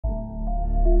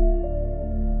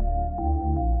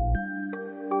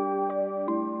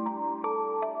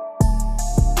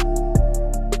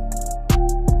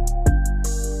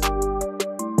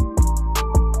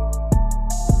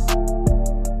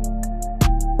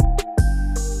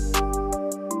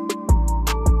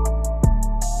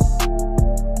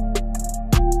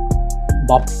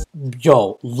My,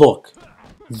 yo, look.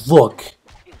 Look.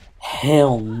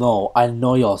 Hell no. I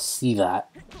know y'all see that.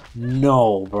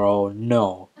 No, bro.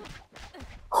 No.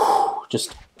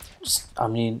 Just, I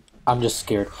mean, I'm just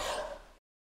scared.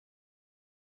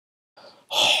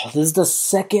 This is the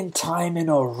second time in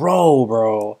a row,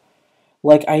 bro.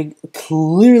 Like, I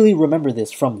clearly remember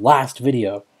this from last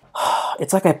video.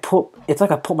 It's like I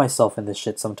put myself in this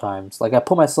shit sometimes. Like, I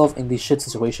put myself in these shit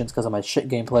situations because of my shit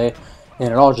gameplay, and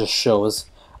it all just shows.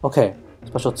 Okay,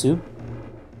 special 2.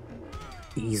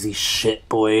 Easy shit,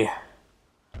 boy.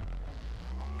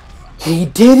 He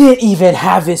didn't even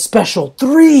have his special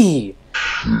 3!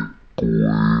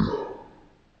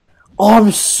 Oh,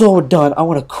 I'm so done. I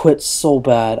want to quit so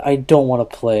bad. I don't want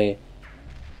to play.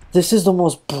 This is the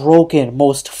most broken,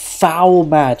 most foul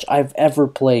match I've ever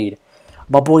played.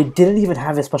 My boy didn't even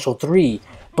have his special 3.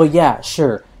 But yeah,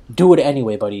 sure. Do it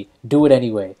anyway, buddy. Do it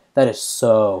anyway. That is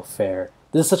so fair.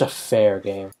 This is such a fair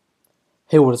game.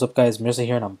 Hey, what is up, guys? Mirza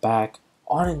here, and I'm back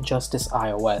on Injustice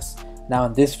iOS. Now,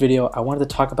 in this video, I wanted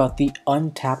to talk about the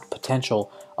untapped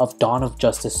potential of Dawn of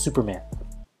Justice Superman.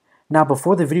 Now,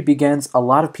 before the video begins, a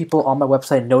lot of people on my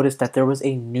website noticed that there was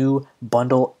a new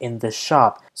bundle in the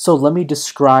shop. So let me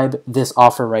describe this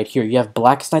offer right here. You have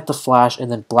Black Knight the Flash and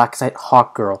then Black Knight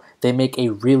Hawkgirl. They make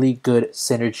a really good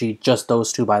synergy, just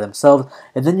those two by themselves.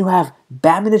 And then you have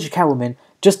Batman and Catwoman,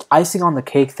 just icing on the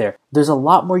cake there. There's a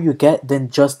lot more you get than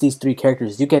just these 3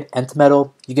 characters. You get Nth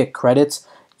Metal, you get credits,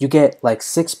 you get like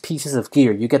 6 pieces of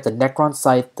gear. You get the Necron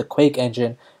Scythe, the Quake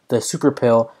Engine, the Super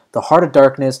Pill, the Heart of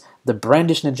Darkness, the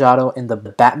Brandish Ninjato, and the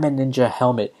Batman Ninja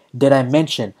Helmet. Did I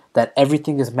mention that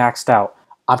everything is maxed out?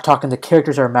 I'm talking the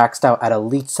characters are maxed out at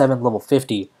Elite 7 level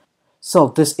 50. So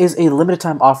this is a limited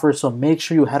time offer, so make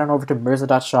sure you head on over to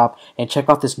Mirza.shop and check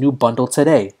out this new bundle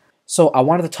today. So I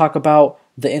wanted to talk about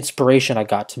the inspiration I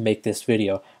got to make this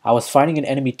video. I was fighting an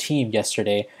enemy team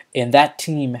yesterday, and that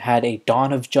team had a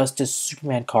Dawn of Justice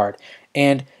Superman card.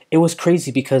 And it was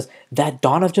crazy because that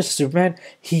Dawn of Justice Superman,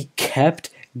 he kept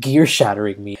gear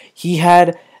shattering me. He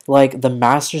had like the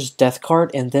Master's Death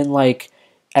card, and then like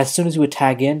as soon as you would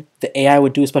tag in, the AI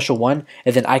would do a special 1,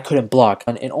 and then I couldn't block.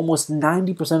 And almost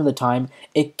 90% of the time,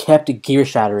 it kept gear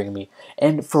shattering me.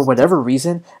 And for whatever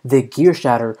reason, the gear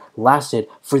shatter lasted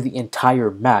for the entire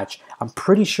match. I'm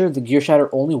pretty sure the gear shatter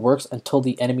only works until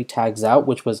the enemy tags out,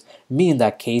 which was me in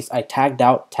that case. I tagged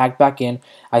out, tagged back in.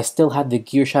 I still had the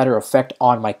gear shatter effect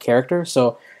on my character,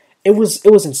 so it was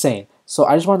insane. So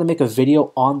I just wanted to make a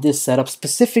video on this setup,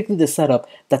 specifically the setup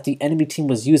that the enemy team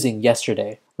was using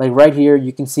yesterday. Like right here,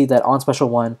 you can see that on special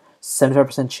 1,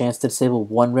 75% chance to disable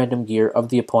 1 random gear of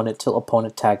the opponent till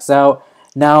opponent tags out.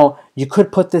 Now, you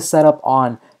could put this setup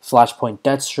on Flashpoint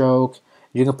Deathstroke.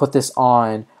 You can put this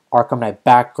on Arkham Knight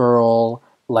Batgirl.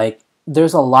 Like,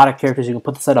 there's a lot of characters you can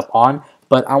put the setup on,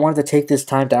 but I wanted to take this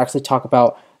time to actually talk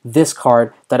about this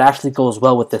card that actually goes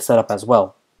well with this setup as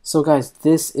well. So guys,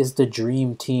 this is the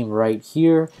dream team right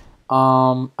here.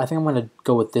 I think I'm going to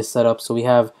go with this setup. So we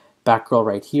have Batgirl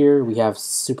right here, we have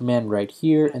Superman right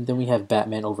here, and then we have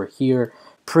Batman over here.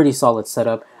 Pretty solid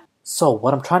setup. So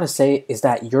what I'm trying to say is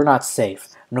that you're not safe.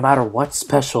 No matter what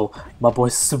special my boy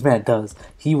Superman does,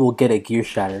 he will get a gear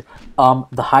shatter.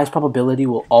 The highest probability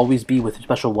will always be with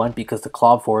special 1 because the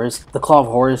Claw of Horus. The Claw of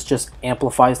Horus just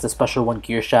amplifies the special 1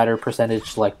 gear shatter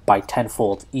percentage like by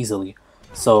 10-fold easily.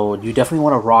 So you definitely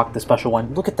want to rock the special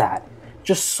 1. Look at that.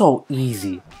 Just so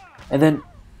easy. And then,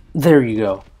 there you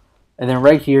go. And then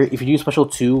right here, if you do special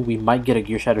 2, we might get a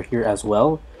gear shatter here as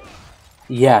well.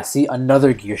 Yeah, see,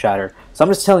 another gear shatter. So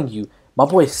I'm just telling you, my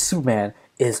boy Superman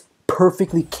is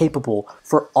perfectly capable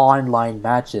for online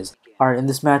matches. Alright, in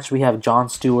this match we have John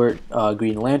Stewart,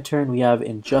 Green Lantern, we have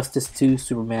Injustice 2,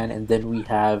 Superman, and then we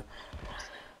have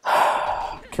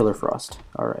Killer Frost.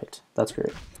 Alright, that's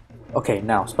great. Okay,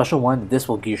 now, special 1, this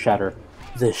will gear shatter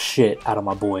the shit out of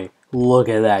my boy. Look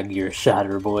at that gear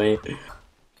shatter, boy.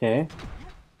 Okay.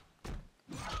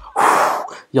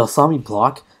 Y'all saw me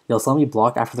block? Y'all saw me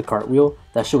block after the cartwheel?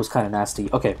 That shit was kind of nasty.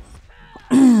 Okay.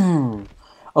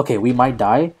 Okay, we might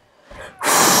die.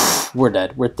 We're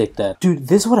dead. We're thick dead. Dude,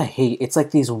 this is what I hate. It's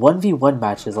like these 1v1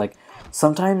 matches. Like,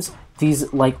 sometimes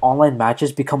these, like, online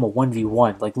matches become a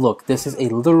 1v1. Like, look, this is a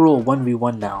literal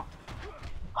 1v1 now.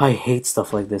 I hate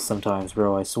stuff like this sometimes,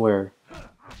 bro, I swear.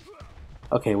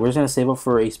 Okay, we're just gonna save up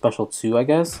for a special 2, I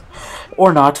guess.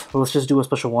 Or not. Let's just do a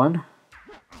special 1.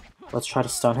 Let's try to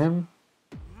stun him.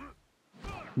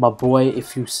 My boy,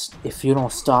 if you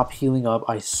don't stop healing up,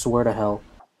 I swear to hell.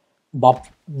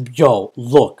 Yo,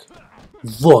 look.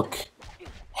 Look.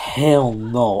 Hell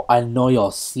no. I know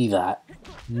y'all see that.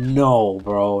 No,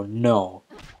 bro. No.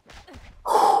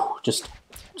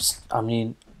 I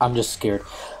mean, I'm just scared.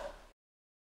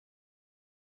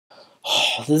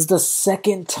 This is the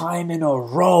second time in a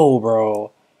row,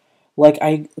 bro. Like,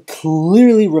 I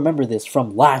clearly remember this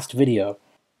from last video.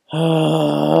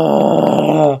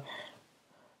 Alright,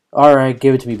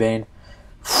 give it to me, Bane.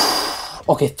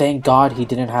 Okay, thank God he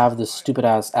didn't have the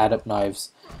stupid-ass adept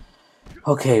knives.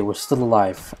 Okay, we're still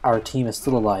alive. Our team is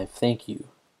still alive. Thank you.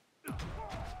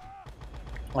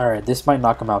 Alright, this might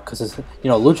knock him out because, you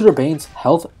know, Luchador Bane's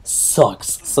health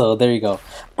sucks. So, there you go.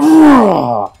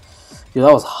 Dude,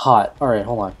 that was hot. Alright,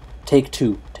 hold on. Take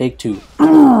two. Take two.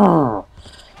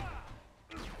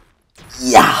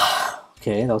 Yeah!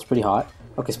 Okay, that was pretty hot.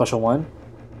 Okay, special one.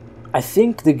 I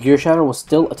think the Gear Shatter will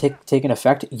still take an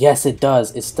effect. Yes, it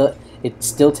does. It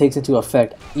still takes into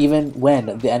effect even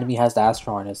when the enemy has the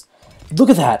Astro Harness. Look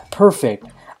at that. Perfect.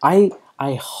 I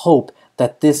hope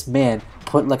that this man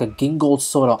put like a Gingold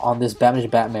soda on this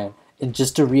Batman and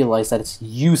just to realize that it's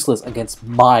useless against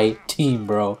my team,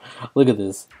 bro. Look at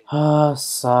this.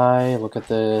 Sigh. Look at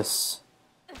this.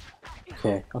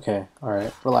 Okay, okay.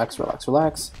 Alright. Relax, relax,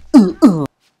 relax.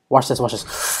 Watch this, watch this.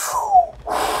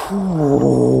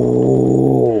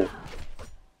 Ooh.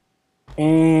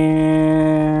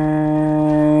 And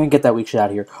get that weak shit out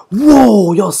of here.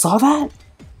 Whoa, y'all saw that?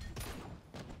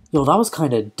 Yo, that was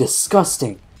kind of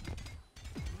disgusting.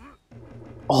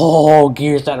 Oh,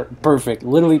 gears that are perfect.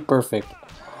 Literally perfect.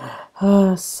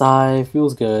 Sigh,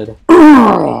 feels good.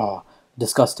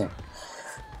 Disgusting.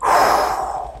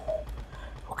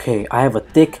 Okay, I have a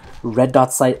thick red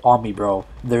dot sight on me, bro.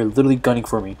 They're literally gunning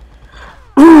for me.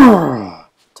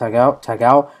 Tag out, tag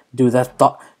out. Dude, that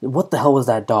dot. What the hell was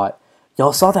that dot?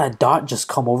 Y'all saw that dot just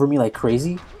come over me like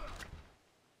crazy?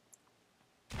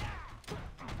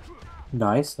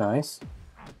 Nice, nice.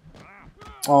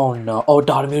 Oh no. Oh,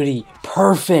 dot immunity.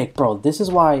 Perfect, bro. This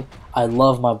is why I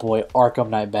love my boy Arkham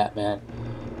Knight Batman.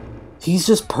 He's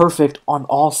just perfect on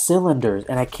all cylinders,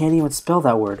 and I can't even spell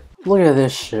that word. Look at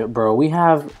this shit, bro. We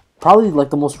have probably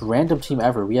like the most random team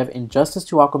ever. We have Injustice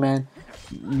 2 Aquaman,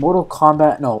 Mortal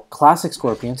Kombat, no, Classic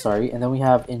Scorpion, sorry, and then we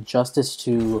have Injustice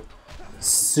 2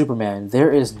 Superman.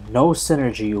 There is no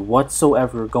synergy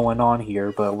whatsoever going on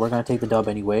here, but we're gonna take the dub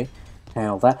anyway.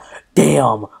 Handle that.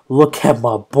 Damn, look at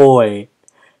my boy.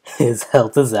 His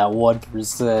health is at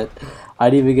 1%. I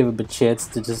didn't even give him a chance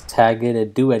to just tag in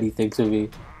and do anything to me.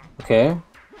 Okay.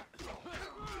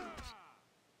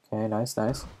 Okay, nice,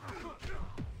 nice.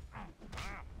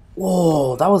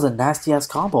 Whoa, that was a nasty ass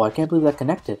combo. I can't believe that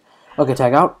connected. Okay,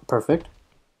 tag out. Perfect.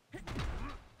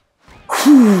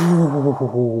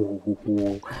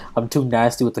 I'm too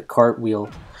nasty with the cartwheel.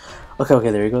 Okay,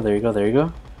 okay, there you go, there you go, there you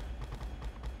go.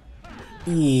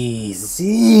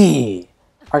 Easy.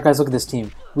 Alright guys, look at this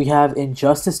team. We have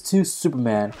Injustice 2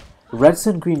 Superman, Red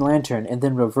Sun Green Lantern, and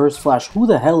then Reverse Flash. Who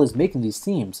the hell is making these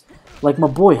teams? Like, my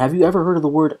boy, have you ever heard of the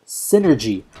word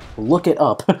synergy? Look it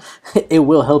up. It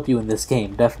will help you in this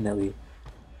game, definitely.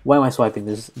 Why am I swiping?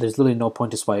 There's literally no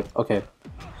point to swipe. Okay.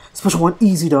 Special one,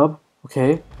 easy dub.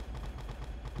 Okay.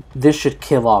 This should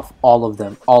kill off all of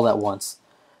them all at once.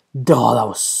 Duh, that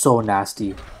was so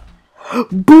nasty.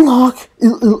 Block!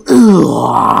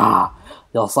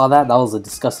 Y'all saw that? That was a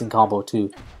disgusting combo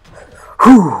too.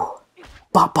 Whew!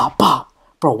 Bop, bop, bop!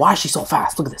 Bro, why is she so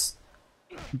fast? Look at this.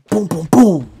 Boom, boom,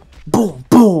 boom! Boom,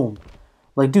 boom!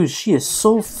 Like, dude, she is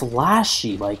so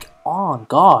flashy. Like, oh,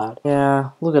 God. Yeah,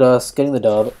 look at us getting the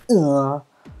dub. Oh,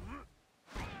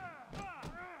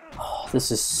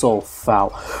 this is so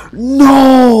foul.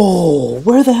 No!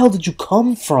 Where the hell did you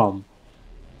come from?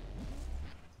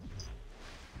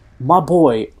 My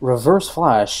boy, Reverse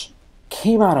Flash,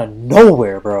 came out of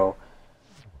nowhere, bro.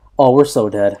 Oh, we're so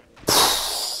dead.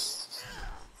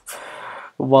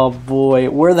 My boy,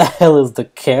 where the hell is the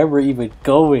camera even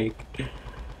going?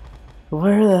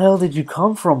 Where the hell did you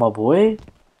come from, my boy?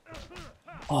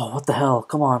 Oh, what the hell?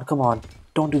 Come on, come on.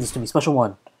 Don't do this to me. Special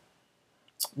one.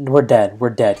 We're dead. We're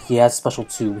dead. He has special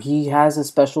 2. He has a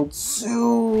special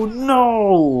 2.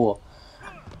 No!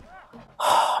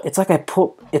 It's like I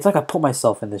put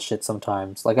myself in this shit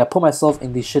sometimes. Like I put myself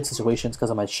in these shit situations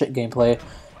because of my shit gameplay,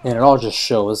 and it all just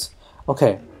shows.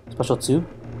 Okay, special 2.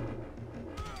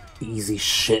 Easy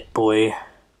shit, boy.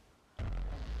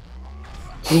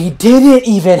 He didn't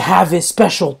even have his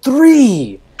special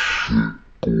 3.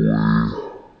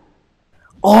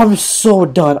 Oh, I'm so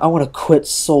done. I want to quit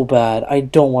so bad. I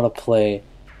don't want to play.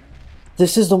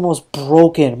 This is the most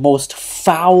broken, most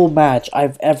foul match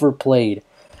I've ever played.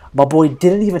 My boy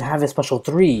didn't even have his special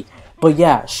 3. But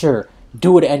yeah, sure.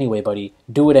 Do it anyway, buddy.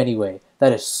 Do it anyway.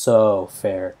 That is so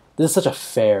fair. This is such a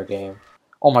fair game.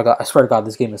 Oh my god, I swear to god,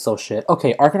 this game is so shit.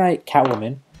 Okay, Arcanite,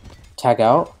 Catwoman. Tag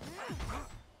out.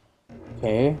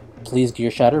 Okay. Please Gear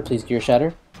Shatter. Please Gear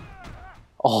Shatter.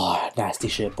 Oh, nasty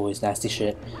shit, boys, nasty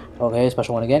shit. Okay,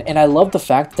 special one again. And I love the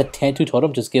fact that the Tantu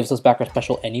Totem just gives us back our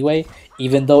special anyway,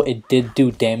 even though it did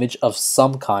do damage of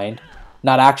some kind.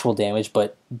 Not actual damage,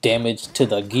 but damage to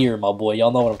the gear, my boy.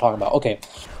 Y'all know what I'm talking about. Okay.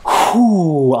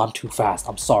 Whew, I'm too fast.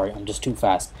 I'm sorry, I'm just too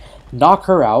fast. Knock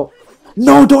her out.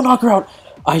 No, don't knock her out!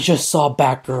 I just saw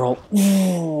Batgirl.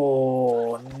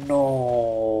 Oh,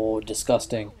 no.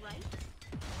 Disgusting.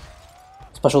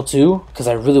 Special 2, because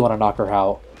I really want to knock her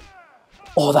out.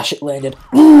 Oh, that shit landed.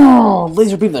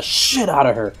 Laser beam the shit out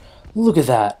of her. Look at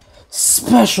that.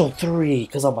 Special 3,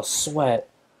 because I'm a sweat.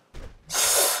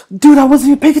 Dude, I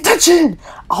wasn't even paying attention.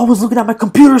 I was looking at my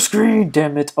computer screen.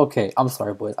 Damn it. Okay, I'm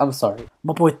sorry, boys. I'm sorry.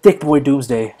 My boy, thick boy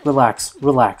Doomsday. Relax.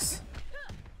 Relax.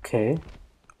 Okay.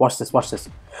 Watch this. Watch this.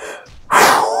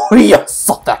 Y'all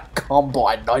saw that combo.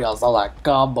 I know y'all saw that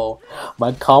combo.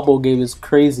 My combo game is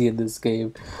crazy in this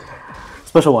game.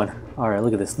 Special one. Alright,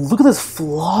 look at this. Look at this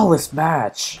flawless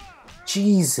match.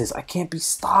 Jesus, I can't be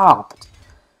stopped.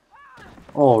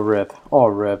 Oh, rip. Oh,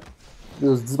 rip.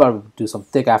 This is about to do some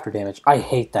thick after damage. I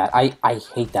hate that. I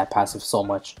hate that passive so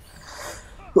much.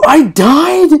 I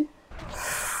died?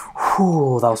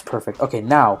 Whew, that was perfect. Okay,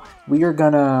 now, we are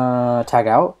gonna tag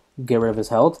out. Get rid of his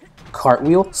health.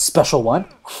 Cartwheel. Special one.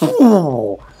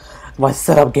 Whew. My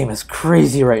setup game is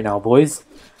crazy right now, boys.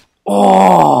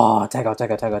 Oh, tag out,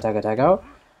 tag out, tag out, tag out, tag out.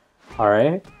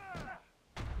 Alright.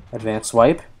 Advanced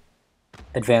swipe.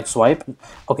 Advanced swipe.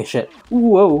 Okay, shit.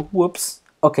 Whoa, whoops.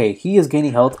 Okay, he is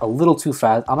gaining health a little too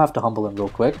fast. I'm gonna have to humble him real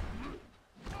quick.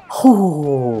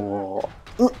 Oh.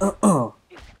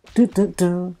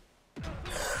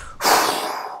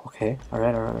 Okay,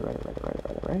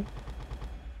 alright.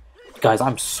 Guys,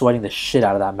 I'm sweating the shit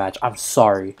out of that match. I'm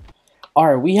sorry.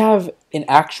 Alright, we have an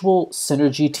actual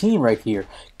synergy team right here.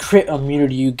 Crit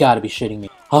immunity, you gotta be shitting me.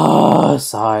 Ah,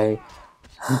 sigh.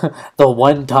 The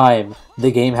one time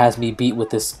the game has me beat with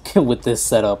this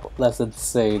setup. That's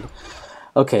insane.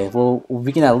 Okay, well,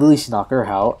 we can at least knock her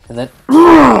out, and then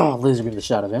laser beam the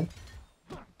shit out of him.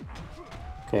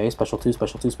 Okay, special 2,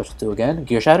 special 2, special 2 again.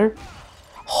 Gear shatter.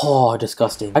 Oh,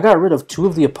 disgusting. I got rid of 2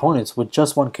 of the opponents with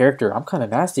just 1 character. I'm kind of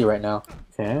nasty right now.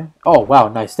 Okay. Oh, wow,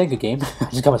 nice. Thank you, game. I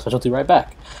just got my special 2 right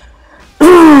back.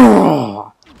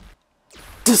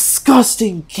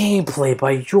 Disgusting gameplay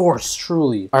by yours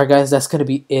truly. Alright, guys, that's going to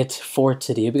be it for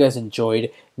today. If you guys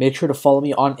enjoyed, make sure to follow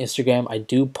me on Instagram. I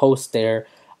do post there.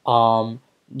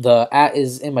 The @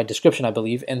 is in my description, I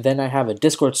believe. And then I have a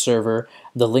Discord server.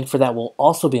 The link for that will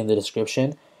also be in the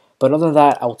description. But other than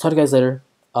that, I will talk to you guys later.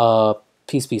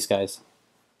 Peace, guys.